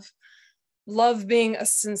have love being a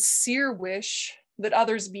sincere wish that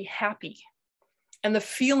others be happy, and the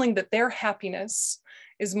feeling that their happiness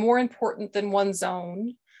is more important than one's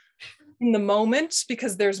own in the moment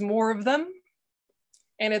because there's more of them,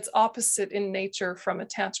 and it's opposite in nature from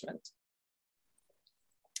attachment.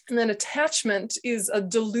 And then attachment is a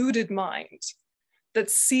deluded mind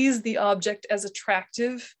that sees the object as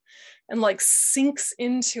attractive and sinks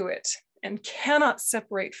into it and cannot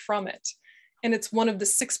separate from it. And it's one of the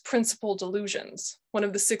 6 principal delusions, one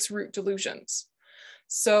of the 6 root delusions.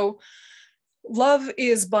 So love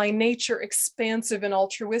is by nature expansive and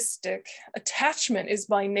altruistic. Attachment is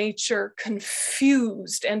by nature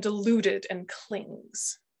confused and deluded and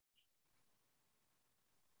clings.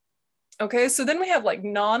 Okay, so then we have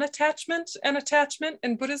non-attachment and attachment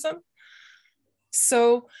in Buddhism.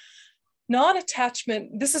 So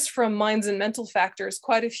non-attachment, this is from Minds and Mental Factors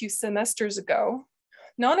quite a few semesters ago.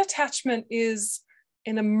 Non-attachment is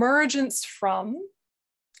an emergence from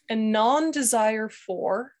a non-desire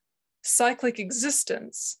for cyclic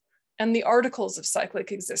existence and the articles of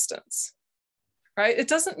cyclic existence, right? It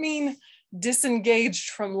doesn't mean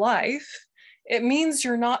disengaged from life. It means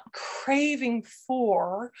you're not craving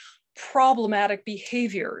for problematic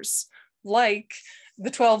behaviors like the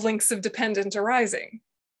 12 links of dependent arising.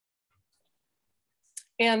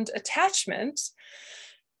 And attachment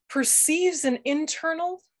perceives an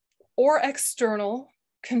internal or external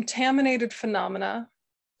contaminated phenomena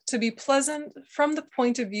to be pleasant from the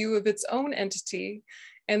point of view of its own entity,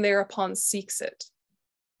 and thereupon seeks it.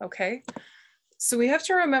 Okay? So we have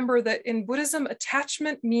to remember that in Buddhism,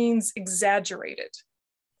 attachment means exaggerated.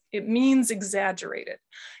 It means exaggerated.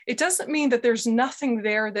 It doesn't mean that there's nothing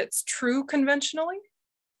there that's true conventionally.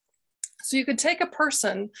 So you could take a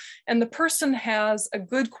person, and the person has a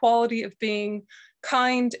good quality of being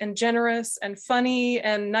kind and generous and funny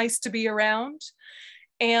and nice to be around.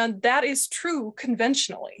 And that is true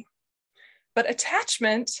conventionally. But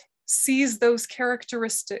attachment sees those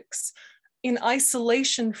characteristics in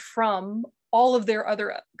isolation from all of their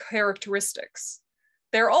other characteristics.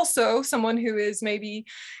 They're also someone who is maybe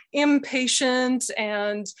impatient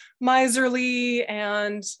and miserly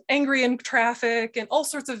and angry in traffic and all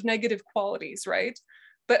sorts of negative qualities, right?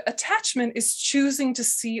 But attachment is choosing to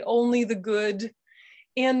see only the good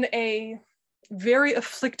in a very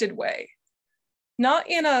afflicted way, not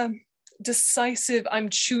in a decisive, I'm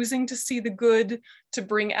choosing to see the good, to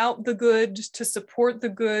bring out the good, to support the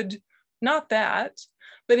good, not that,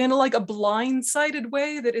 but in like a blindsided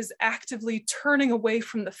way that is actively turning away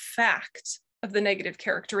from the fact of the negative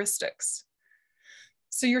characteristics.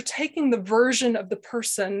 So you're taking the version of the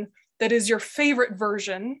person that is your favorite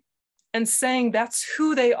version and saying that's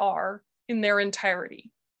who they are in their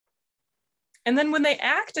entirety. And then when they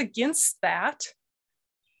act against that,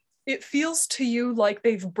 it feels to you like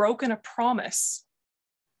they've broken a promise,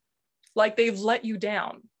 like they've let you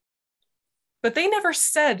down. But they never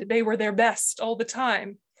said they were their best all the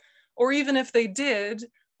time. Or even if they did,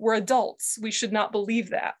 we're adults. We should not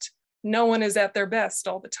believe that. No one is at their best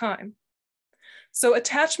all the time. So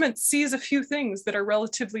attachment sees a few things that are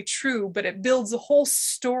relatively true, but it builds a whole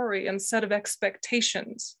story and set of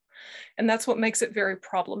expectations. And that's what makes it very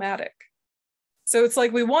problematic. So it's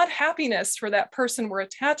like we want happiness for that person we're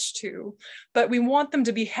attached to, but we want them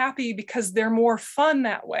to be happy because they're more fun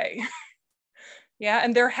that way. Yeah,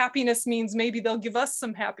 and their happiness means maybe they'll give us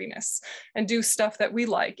some happiness and do stuff that we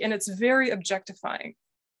like, and it's very objectifying.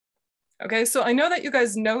 Okay, so I know that you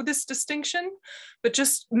guys know this distinction, but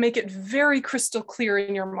just make it very crystal clear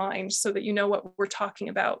in your mind so that you know what we're talking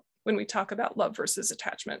about when we talk about love versus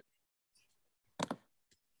attachment.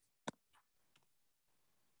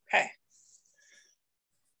 Okay.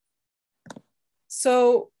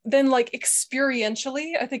 So then like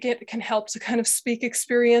experientially, I think it can help to kind of speak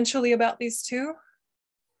experientially about these two.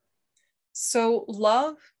 So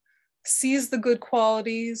love sees the good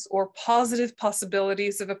qualities or positive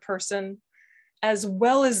possibilities of a person, as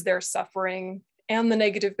well as their suffering and the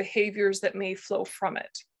negative behaviors that may flow from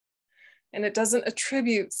it. And it doesn't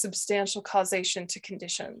attribute substantial causation to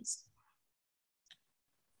conditions.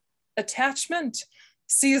 Attachment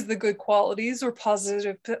sees the good qualities or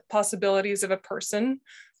positive possibilities of a person,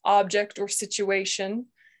 object, or situation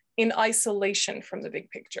in isolation from the big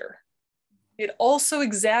picture. It also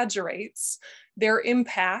exaggerates their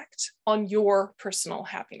impact on your personal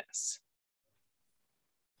happiness.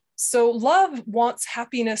 So love wants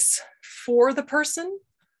happiness for the person.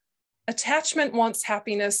 Attachment wants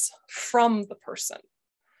happiness from the person.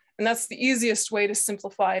 And that's the easiest way to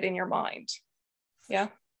simplify it in your mind. Yeah.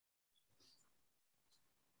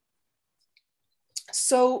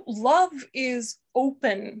 So love is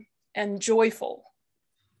open and joyful.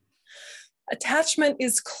 Attachment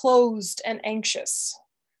is closed and anxious.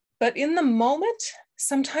 But in the moment,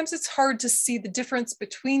 sometimes it's hard to see the difference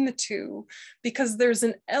between the two because there's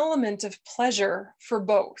an element of pleasure for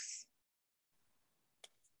both.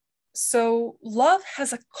 So love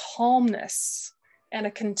has a calmness and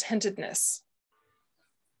a contentedness.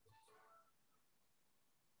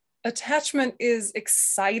 Attachment is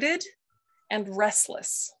excited and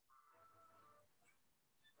restless.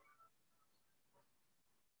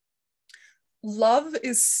 Love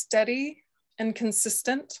is steady and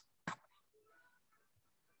consistent.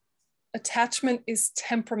 Attachment is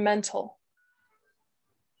temperamental.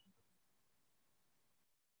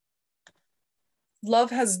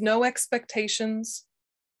 Love has no expectations.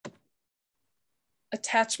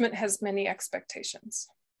 Attachment has many expectations.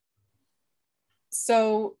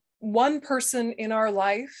 So one person in our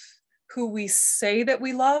life who we say that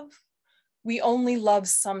we love, we only love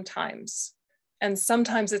sometimes. And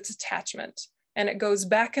sometimes it's attachment, and it goes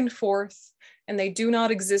back and forth, and they do not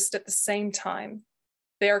exist at the same time.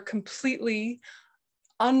 They are completely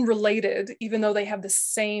unrelated, even though they have the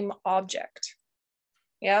same object.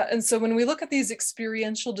 Yeah, and so when we look at these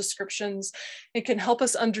experiential descriptions, it can help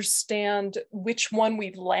us understand which one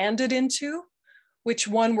we've landed into, which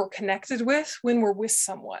one we're connected with when we're with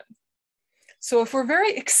someone. So if we're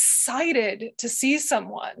very excited to see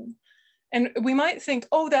someone, and we might think,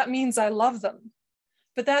 oh, that means I love them.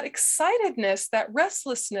 But that excitedness, that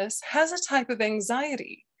restlessness has a type of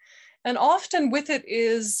anxiety. And often with it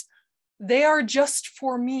is, they are just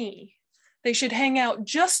for me. They should hang out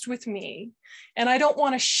just with me. And I don't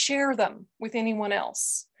want to share them with anyone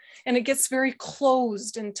else. And it gets very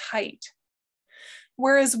closed and tight.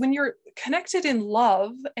 Whereas when you're connected in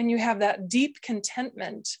love and you have that deep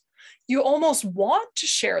contentment, you almost want to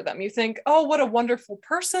share them. You think, oh, what a wonderful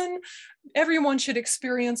person. Everyone should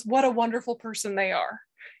experience what a wonderful person they are.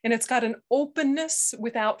 And it's got an openness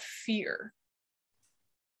without fear.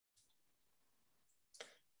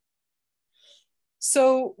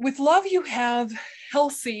 So with love, you have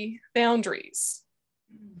healthy boundaries.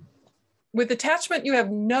 With attachment, you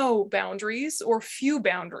have no boundaries or few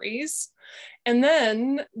boundaries. And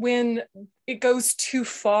then when it goes too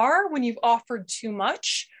far, when you've offered too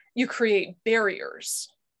much, you create barriers.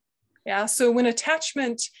 Yeah, so when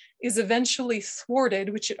attachment is eventually thwarted,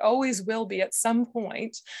 which it always will be at some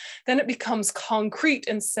point, then it becomes concrete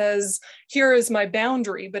and says, here is my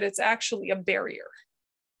boundary, but it's actually a barrier.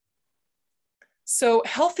 So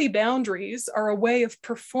healthy boundaries are a way of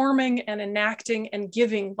performing and enacting and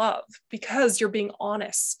giving love because you're being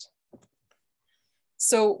honest.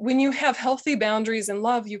 So when you have healthy boundaries in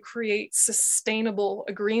love, you create sustainable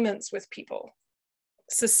agreements with people,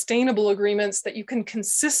 sustainable agreements that you can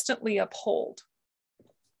consistently uphold.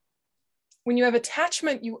 When you have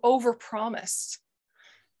attachment, you overpromise.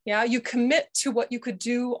 Yeah, you commit to what you could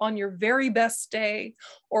do on your very best day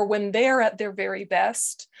or when they're at their very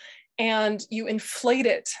best. And you inflate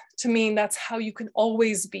it to mean that's how you can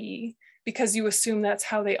always be because you assume that's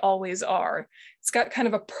how they always are. It's got kind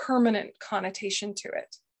of a permanent connotation to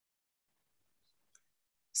it.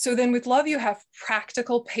 So then with love, you have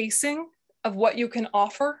practical pacing of what you can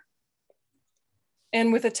offer.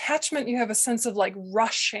 And with attachment, you have a sense of like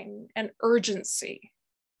rushing and urgency.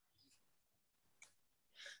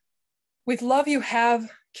 With love, you have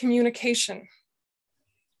communication.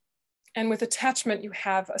 And with attachment, you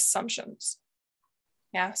have assumptions.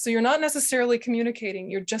 Yeah, so you're not necessarily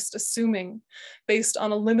communicating, you're just assuming based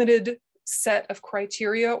on a limited set of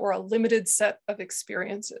criteria or a limited set of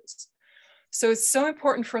experiences. So it's so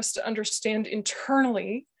important for us to understand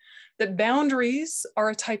internally that boundaries are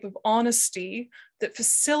a type of honesty that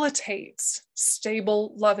facilitates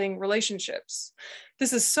stable, loving relationships.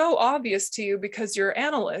 This is so obvious to you because you're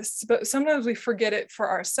analysts, but sometimes we forget it for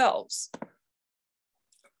ourselves.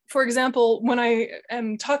 For example, when I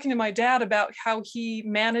am talking to my dad about how he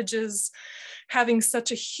manages having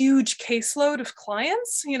such a huge caseload of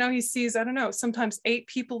clients, you know, he sees, I don't know, sometimes 8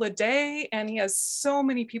 people a day, and he has so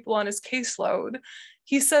many people on his caseload.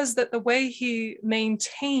 He says that the way he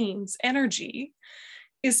maintains energy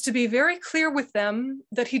is to be very clear with them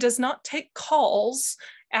that he does not take calls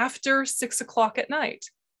after 6 o'clock at night.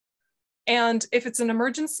 And if it's an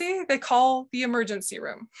emergency, they call the emergency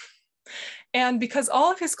room. And because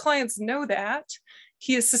all of his clients know that,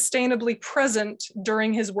 he is sustainably present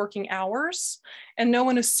during his working hours, and no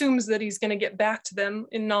one assumes that he's going to get back to them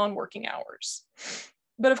in non-working hours.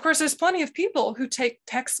 But of course, there's plenty of people who take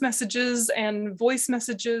text messages and voice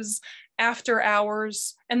messages after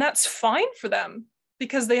hours, and that's fine for them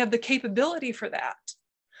because they have the capability for that.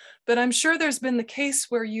 But I'm sure there's been the case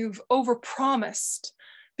where you've overpromised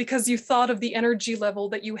because you thought of the energy level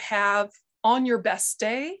that you have on your best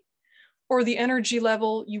day, or the energy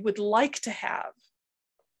level you would like to have.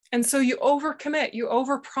 And so you overcommit, you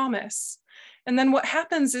overpromise. And then what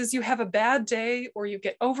happens is you have a bad day, or you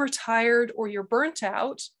get overtired, or you're burnt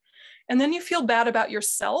out. And then you feel bad about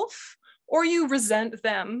yourself, or you resent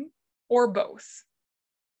them, or both.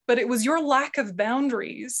 But it was your lack of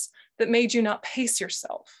boundaries that made you not pace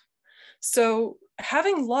yourself. So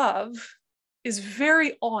having love is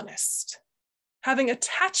very honest. Having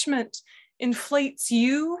attachment inflates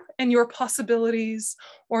you and your possibilities,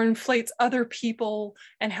 or inflates other people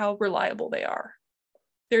and how reliable they are.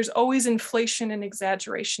 There's always inflation and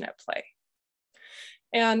exaggeration at play.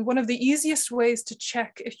 And one of the easiest ways to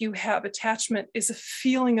check if you have attachment is a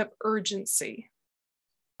feeling of urgency.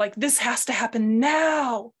 Like, this has to happen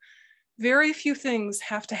now. Very few things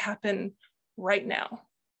have to happen right now.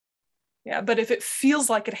 Yeah, but if it feels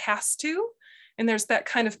like it has to, and there's that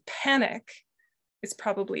kind of panic, it's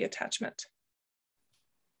probably attachment.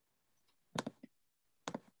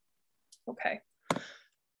 Okay.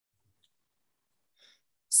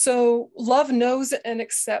 So love knows and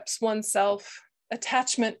accepts oneself.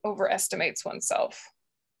 Attachment overestimates oneself.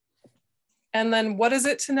 And then what is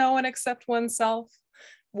it to know and accept oneself?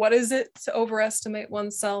 What is it to overestimate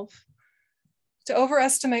oneself? To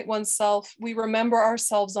overestimate oneself, we remember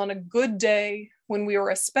ourselves on a good day when we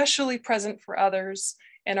were especially present for others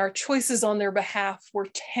and our choices on their behalf were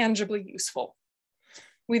tangibly useful.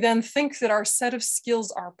 We then think that our set of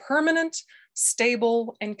skills are permanent,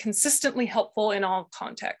 stable, and consistently helpful in all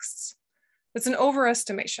contexts. It's an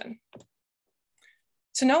overestimation.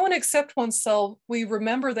 To know and accept oneself, we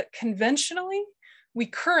remember that conventionally, we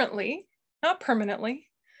currently, not permanently,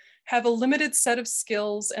 have a limited set of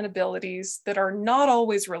skills and abilities that are not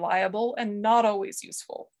always reliable and not always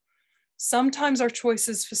useful. Sometimes our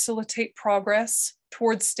choices facilitate progress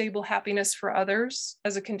towards stable happiness for others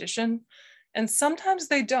as a condition, and sometimes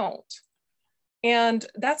they don't. And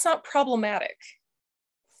that's not problematic.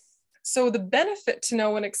 So the benefit to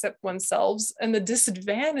know and accept oneself and the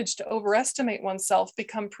disadvantage to overestimate oneself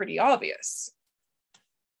become pretty obvious.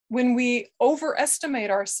 When we overestimate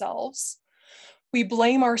ourselves, we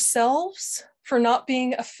blame ourselves for not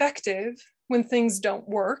being effective when things don't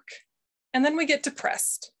work, and then we get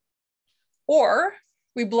depressed. Or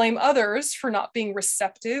we blame others for not being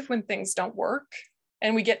receptive when things don't work,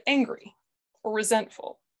 and we get angry or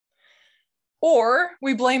resentful. Or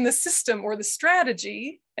we blame the system or the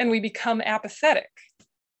strategy, and we become apathetic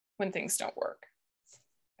when things don't work.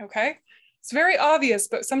 Okay? It's very obvious,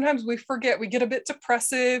 but sometimes we forget. We get a bit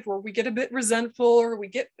depressive, or we get a bit resentful, or we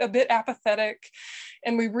get a bit apathetic,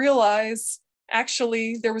 and we realize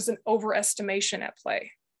actually there was an overestimation at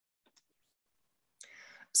play.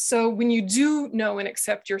 So when you do know and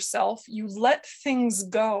accept yourself, you let things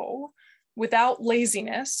go without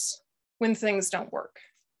laziness when things don't work.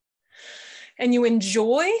 And you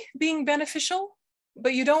enjoy being beneficial,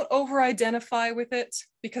 but you don't over-identify with it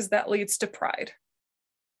because that leads to pride.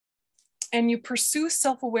 And you pursue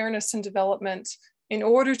self-awareness and development in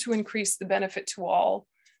order to increase the benefit to all.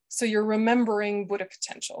 So you're remembering Buddha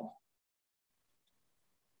potential.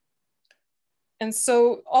 And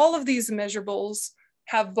so all of these measurables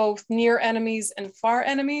have both near enemies and far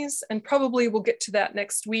enemies, and probably we'll get to that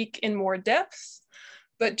next week in more depth.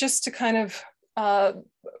 But just to kind of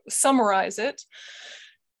summarize it,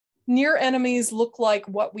 near enemies look like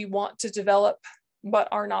what we want to develop, but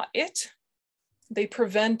are not it. They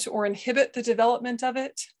prevent or inhibit the development of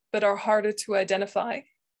it, but are harder to identify.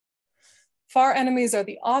 Far enemies are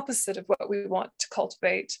the opposite of what we want to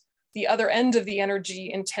cultivate, the other end of the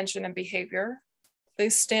energy, intention, and behavior. They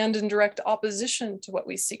stand in direct opposition to what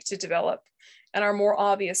we seek to develop and are more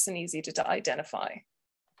obvious and easy to identify.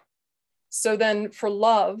 So then for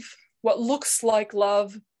love, what looks like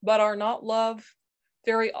love, but are not love,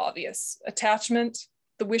 very obvious. Attachment,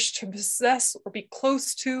 the wish to possess or be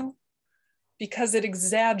close to, because it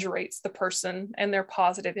exaggerates the person and their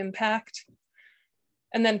positive impact.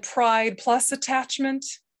 And then pride plus attachment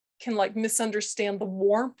can like misunderstand the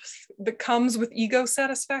warmth that comes with ego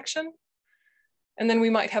satisfaction. And then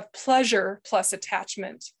we might have pleasure plus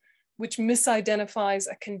attachment, which misidentifies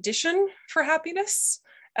a condition for happiness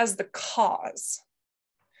as the cause.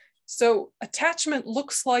 So attachment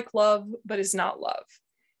looks like love, but is not love.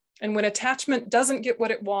 And when attachment doesn't get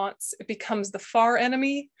what it wants, it becomes the far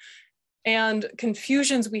enemy, and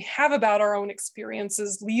confusions we have about our own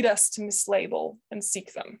experiences lead us to mislabel and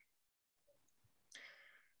seek them.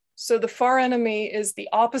 So the far enemy is the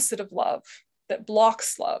opposite of love, that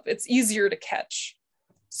blocks love. It's easier to catch.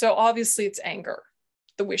 So obviously it's anger,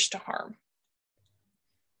 the wish to harm.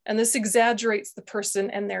 And this exaggerates the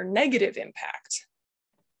person and their negative impact.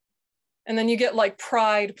 And then you get like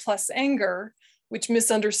pride plus anger, which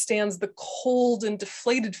misunderstands the cold and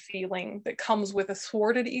deflated feeling that comes with a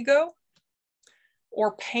thwarted ego,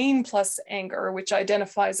 or pain plus anger, which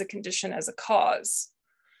identifies a condition as a cause.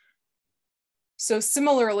 So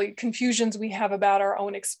similarly, confusions we have about our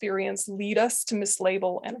own experience lead us to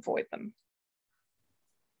mislabel and avoid them.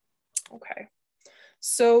 Okay,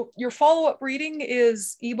 so your follow-up reading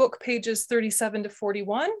is ebook pages 37 to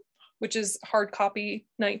 41, which is hard copy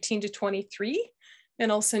 19 to 23,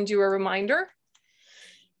 and I'll send you a reminder.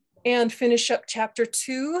 And finish up chapter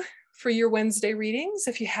 2 for your Wednesday readings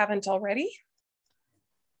if you haven't already.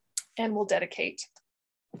 And we'll dedicate.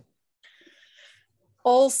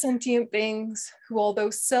 All sentient beings who, although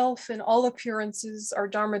self in all appearances are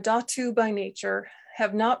Dharmadhatu by nature,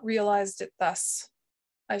 have not realized it thus.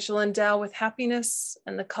 I shall endow with happiness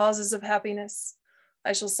and the causes of happiness.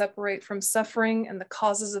 I shall separate from suffering and the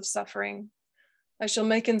causes of suffering. I shall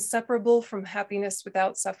make inseparable from happiness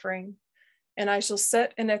without suffering. And I shall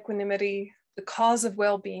set in equanimity the cause of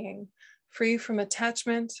well-being, free from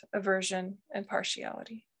attachment, aversion, and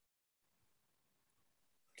partiality.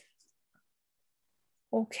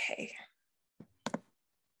 Okay.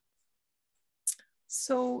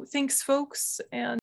 So thanks, folks. And